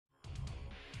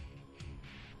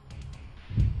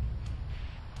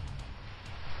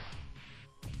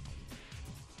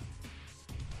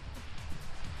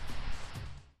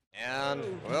And,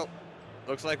 well,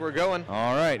 looks like we're going.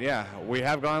 All right, yeah, we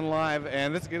have gone live,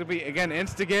 and this is going to be, again,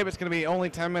 Instagib. It's going to be only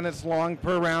 10 minutes long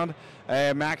per round,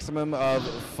 a maximum of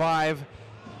 5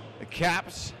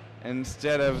 caps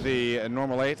instead of the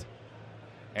normal 8.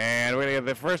 And we're going to get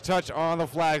the first touch on the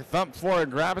flag. Thump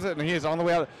forward, grabs it, and he is on the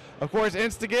way out. Of course,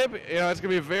 Instagib, it's going to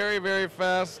be very, very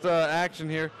fast action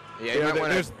here.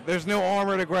 Yeah, there's no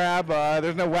armor to grab.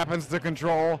 There's no weapons to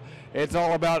control. It's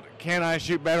all about, can I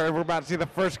shoot better? We're about to see the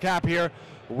first cap here.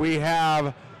 We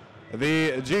have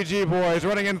the GG boys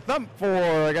running in Thump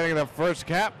 4, getting the first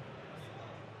cap.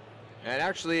 And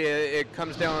actually, it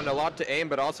comes down a lot to aim,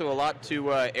 but also a lot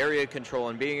to area control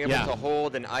and being able to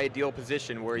hold an ideal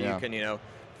position where you can,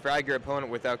 frag your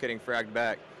opponent without getting fragged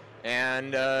back.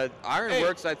 And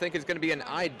Ironworks, I think, is going to be an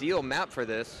ideal map for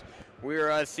this.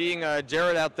 We're seeing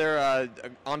Jared out there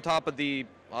on top of the,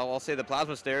 I'll say the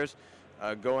plasma stairs,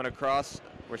 going across.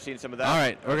 We're seeing some of that. All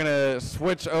right, we're going to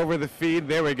switch over the feed.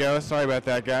 There we go. Sorry about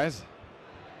that, guys.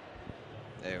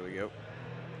 There we go.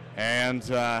 And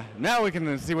now we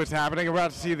can see what's happening. We're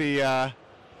about to see the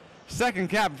second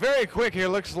cap. Very quick here,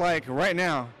 looks like, right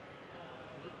now.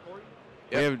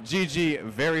 We have GG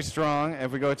very strong.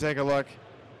 If we go take a look,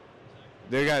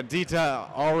 they got Dita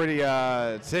already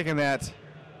taking that,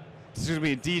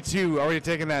 D2 already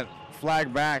taking that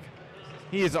flag back.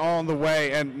 He is on the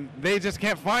way, and they just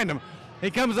can't find him.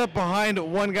 He comes up behind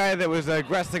one guy that was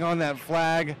aggressing on that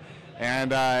flag,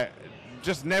 and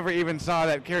just never even saw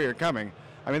that carrier coming.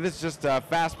 I mean, this is just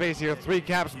fast pace here. 3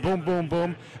 caps, boom, boom,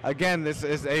 boom. Again, this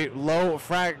is a low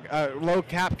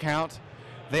cap count.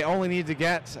 They only need to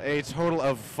get a total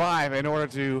of 5 in order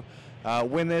to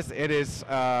win this. It is,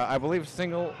 I believe,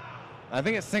 single. I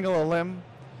think it's single elim.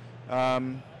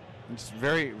 It's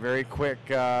very, very quick.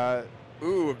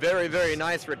 Ooh, very, very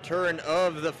nice return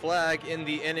of the flag in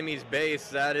the enemy's base.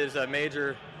 That is a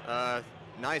major,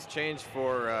 nice change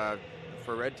for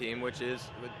Red Team, which is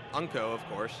with Unco, of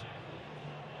course.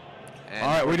 And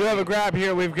all right, we do have a grab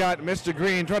here. We've got Mr.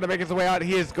 Green trying to make his way out.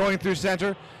 He is going through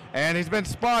center, and he's been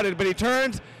spotted, but he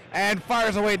turns and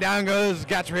fires away. Down goes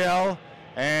Gatriel,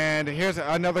 and here's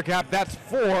another cap. That's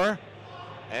 4.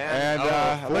 And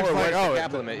looks like, the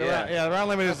cap limit, the round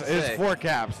limit is 4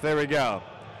 caps. There we go.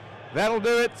 That'll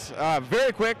do it.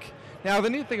 Very quick. Now, the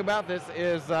neat thing about this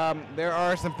is there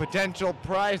are some potential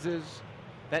prizes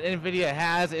that nVidia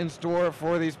has in store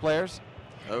for these players.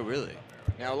 Oh, really?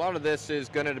 Now, a lot of this is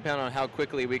going to depend on how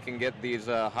quickly we can get these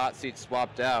hot seats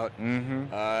swapped out.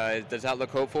 Does that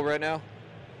look hopeful right now?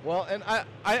 Well, and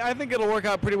I think it'll work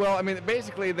out pretty well. I mean,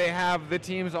 basically, they have the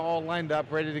teams all lined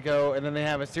up, ready to go, and then they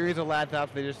have a series of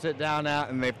laptops they just sit down at,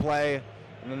 and they play,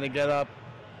 and then they get up,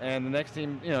 and the next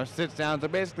team, sits down. So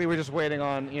basically, we're just waiting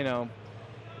on,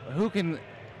 who can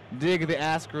dig the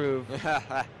ass groove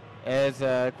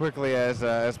as quickly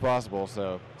as possible.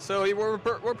 So we're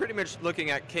pretty much looking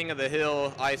at King of the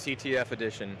Hill ICTF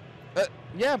edition.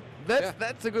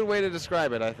 That's a good way to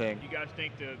describe it, I think. You guys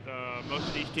think that most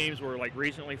of these teams were like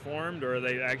recently formed, or are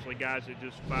they actually guys that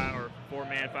just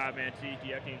 4-man, 5-man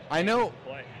CTF teams? I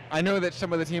know that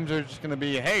some of the teams are just going to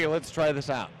be, hey, let's try this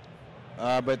out.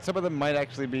 But some of them might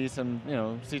actually be some,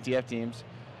 CTF teams.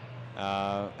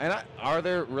 And are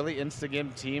there really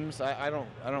Instagib teams? I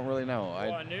don't really know.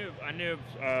 Well, I knew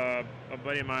a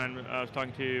buddy of mine I was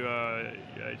talking to,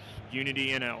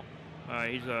 Unity NL.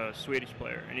 He's a Swedish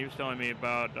player, and he was telling me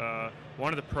about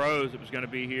one of the pros that was going to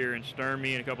be here in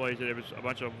Sturmy in a couple of days. There was a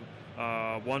bunch of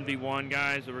 1v1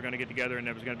 guys that were going to get together, and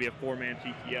there was going to be a 4-man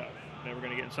CTF. They were going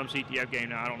to get in some CTF game.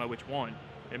 Now, I don't know which one.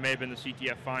 It may have been the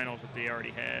CTF finals that they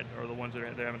already had, or the ones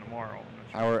that they're having tomorrow.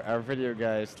 Sure. Our video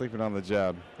guy is sleeping on the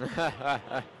job.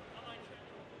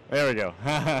 There we go.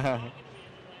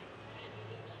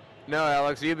 No,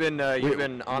 Alex, you've been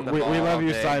on the ball. We love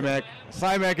you, day. Cymek.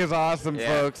 Cymek is awesome,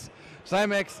 folks.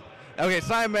 Cymek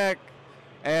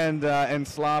and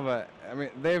Slava. I mean,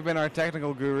 they've been our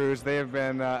technical gurus. They've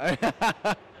been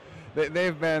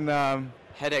they've been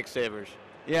headache savers.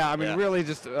 Yeah, I mean, really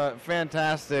just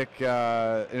fantastic.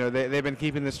 They've been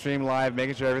keeping the stream live,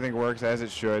 making sure everything works as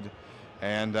it should,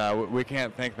 and we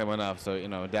can't thank them enough.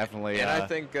 So, definitely. And I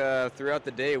think throughout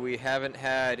the day we haven't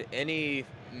had any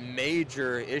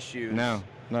major issues. No,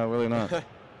 really not.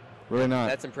 Really not.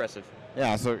 That's impressive.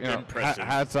 Yeah, so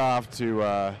hats off to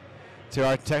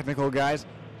our technical guys.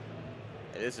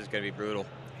 This is going to be brutal.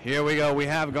 Here we go. We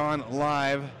have gone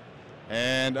live,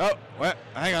 and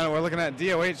hang on. We're looking at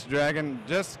DOH Dragon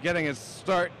just getting his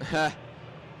start.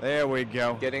 There we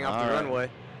go. Getting off the runway.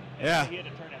 Yeah. He had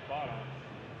to turn that bot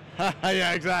on.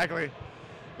 Yeah, exactly.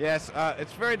 Yes,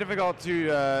 it's very difficult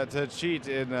to cheat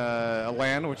in a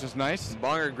LAN, which is nice.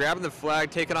 Bonger grabbing the flag,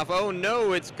 taking off. Oh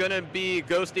no, it's gonna be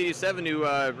Ghost 87 who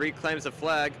reclaims the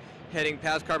flag, heading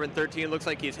past Carbon 13. Looks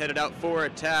like he's headed out for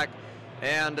attack,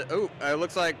 and it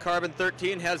looks like Carbon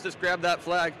 13 has just grabbed that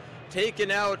flag,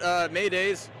 taking out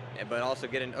Maydays, but also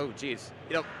getting. Oh geez,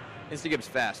 you know, Instagib's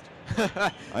fast.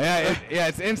 Yeah,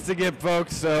 it's Instagib,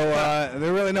 folks. So there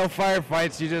are really no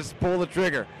firefights. You just pull the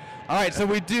trigger. All right, so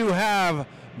we do have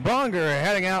Bonger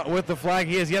heading out with the flag.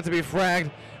 He has yet to be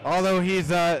fragged, although he's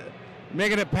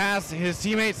making it past his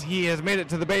teammates. He has made it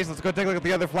to the base. Let's go take a look at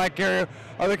the other flag carrier.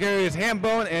 Other carrier is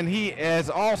Hambone, and he is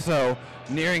also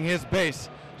nearing his base.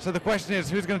 So the question is,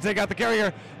 who's going to take out the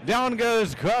carrier? Down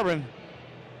goes Carbon.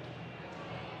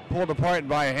 Pulled apart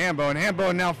by Hambone.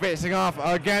 Hambone now facing off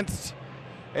against,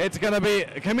 it's going to be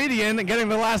Comedian getting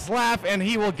the last laugh, and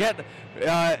he will get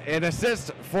an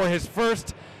assist for his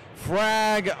first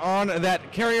frag on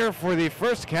that carrier for the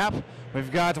first cap.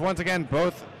 We've got, once again,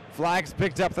 both flags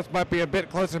picked up. This might be a bit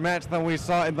closer match than we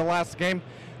saw in the last game.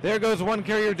 There goes one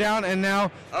carrier down, and now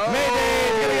Mayday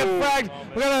is going to get fragged.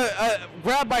 We're going to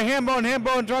grab by Hambone.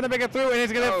 Hambone trying to make it through, and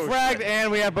he's going to get fragged, and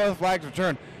we have both flags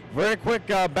returned. Very quick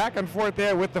back and forth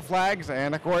there with the flags,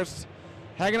 and of course,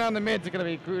 hanging on the mids is going to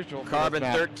be crucial. Carbon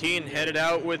 13 headed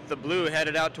out with the blue,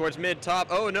 headed out towards mid top.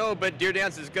 Oh no, but Deer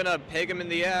Dance is going to peg him in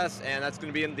the ass, and that's going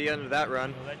to be in the end of that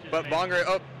run. But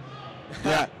Bonger,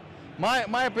 yeah.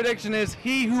 My prediction is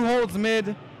he who holds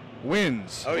mid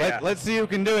wins. Oh yeah. Let's see who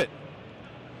can do it.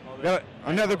 Got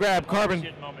another grab, Carbon.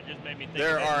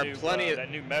 There are plenty of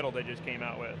that new medal they just came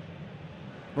out with.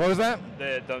 What was that?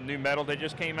 The new medal they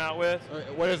just came out with.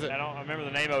 What is it? I remember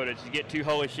the name of it. It's you get two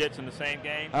holy shits in the same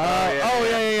game.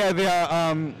 Yeah.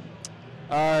 The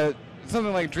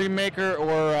something like Dream Maker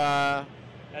or. I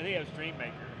think it was Dream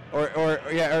Maker. Or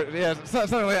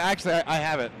something like. Actually, I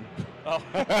have it. Oh.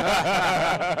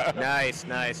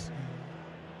 Nice.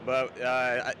 But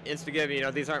Instagib, you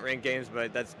know, these aren't ranked games,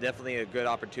 but that's definitely a good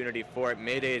opportunity for it.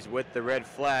 Mayday's with the red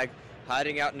flag,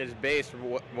 hiding out in his base,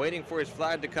 waiting for his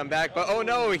flag to come back. But oh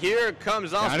no, here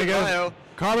comes Austin.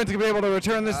 Carbon's going to be able to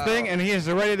return this thing, and he is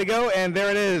ready to go, and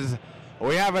there it is.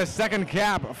 We have a second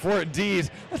cap for D's.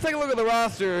 Let's take a look at the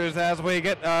rosters as we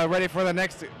get ready for the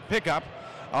next pickup.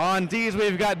 On D's,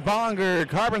 we've got Bonger,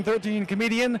 Carbon 13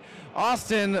 Comedian,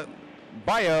 Austin,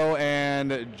 Bio,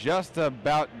 and just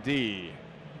about D.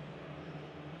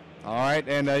 All right,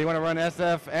 and you want to run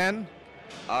SFN?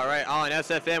 All right, on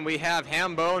SFN, we have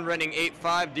Hambone running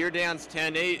 8.5, Deer Dance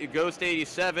 10.8, Ghost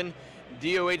 87,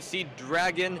 DOHC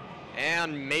Dragon,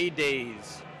 and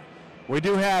Maydays. We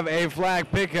do have a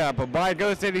flag pickup by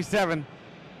Ghost 87,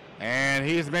 and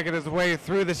he's making his way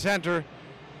through the center,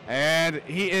 and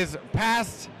he is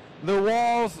past the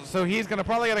walls, so he's going to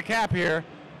probably get a cap here.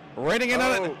 Rating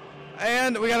another,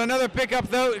 and we got another pickup,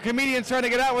 though. Comedian's trying to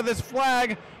get out with his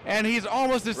flag, and he's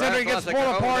almost to center. He gets pulled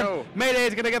apart. No. Mayday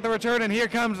is going to get the return, and here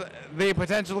comes the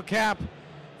potential cap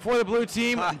for the blue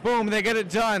team. Boom, they get it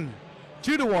done.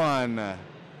 2-1.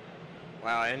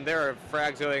 Wow, and there are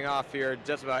frags going off here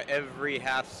just about every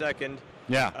half second.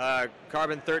 Yeah.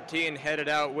 Carbon 13 headed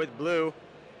out with blue,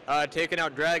 taking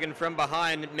out Dragon from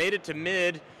behind, made it to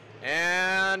mid,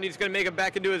 and he's going to make it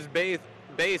back into his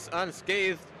base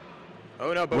unscathed.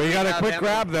 Oh no, but we got a quick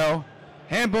grab though.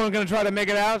 Hambone going to try to make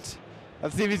it out.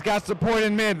 Let's see if he's got support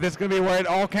in mid. This is going to be where it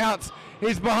all counts.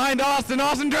 He's behind Austin.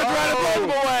 Austin turns around and blows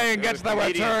him away and gets the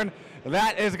return.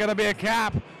 That is going to be a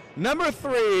cap. Number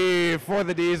 3 for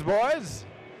the D's boys.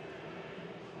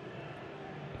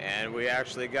 And we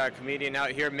actually got Comedian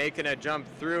out here making a jump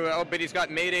through. Oh, but he's got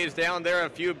Maydays down there, a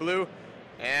few blue.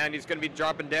 And he's going to be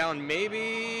dropping down,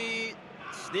 maybe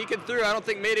sneaking through. I don't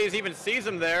think Maydays even sees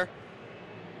him there.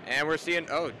 And we're seeing,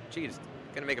 oh, geez,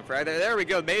 going to make a frag there. There we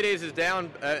go. Maydays is down.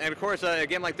 And, of course, a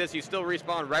game like this, you still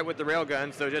respawn right with the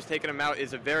railgun. So just taking them out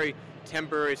is a very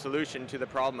temporary solution to the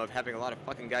problem of having a lot of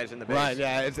fucking guys in the base. Right,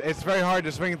 yeah. It's very hard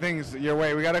to swing things your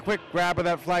way. We got a quick grab of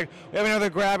that flag. We have another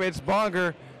grab. It's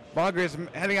Bonger. Bonger is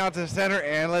heading out to the center,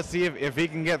 and let's see if he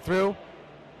can get through.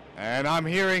 And I'm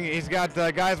hearing he's got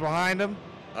guys behind him.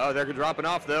 Oh, they're dropping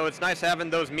off, though. It's nice having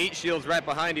those meat shields right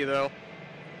behind you, though.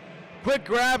 Quick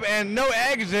grab and no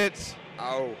exits.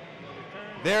 Oh.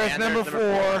 There's number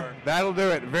 4. That'll do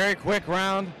it. Very quick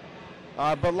round,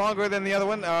 but longer than the other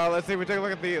one. Let's see if we take a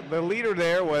look at the leader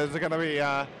there was going to be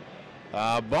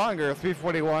Bonger,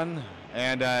 341,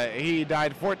 and he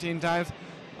died 14 times.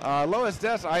 Lowest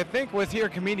deaths, I think, was here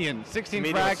Comedian. 16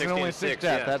 frags and only 6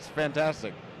 deaths. Yeah. That's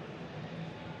fantastic.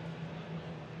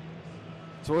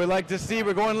 So we like to see.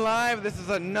 We're going live. This is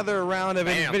another round of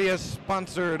nVidia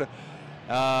sponsored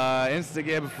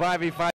Instagib 5v5.